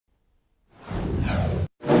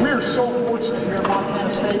so fortunate here in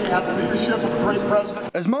Montana State to have the leadership of a great president.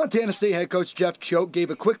 As Montana State head coach Jeff Choate gave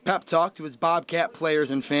a quick pep talk to his Bobcat players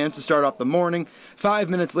and fans to start off the morning, 5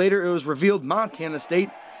 minutes later it was revealed Montana State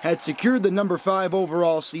had secured the number 5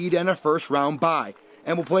 overall seed and a first-round bye,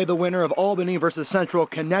 and will play the winner of Albany versus Central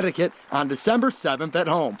Connecticut on December 7th at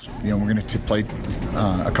home. You know, we're going to play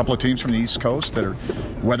a couple of teams from the East Coast that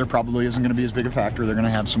weather probably isn't going to be as big a factor. They're going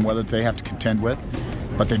to have some weather that they have to contend with,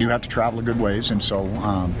 but they do have to travel a good ways, and so,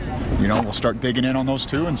 you know, we'll start digging in on those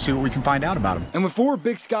two and see what we can find out about them. And with 4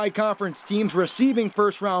 Big Sky Conference teams receiving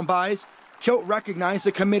first-round byes, Choate recognized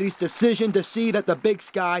the committee's decision to see that the Big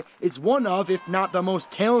Sky is one of, if not the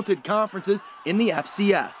most talented conferences in the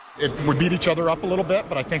FCS. It would beat each other up a little bit,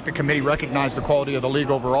 but I think the committee recognized the quality of the league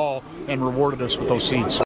overall and rewarded us with those seats.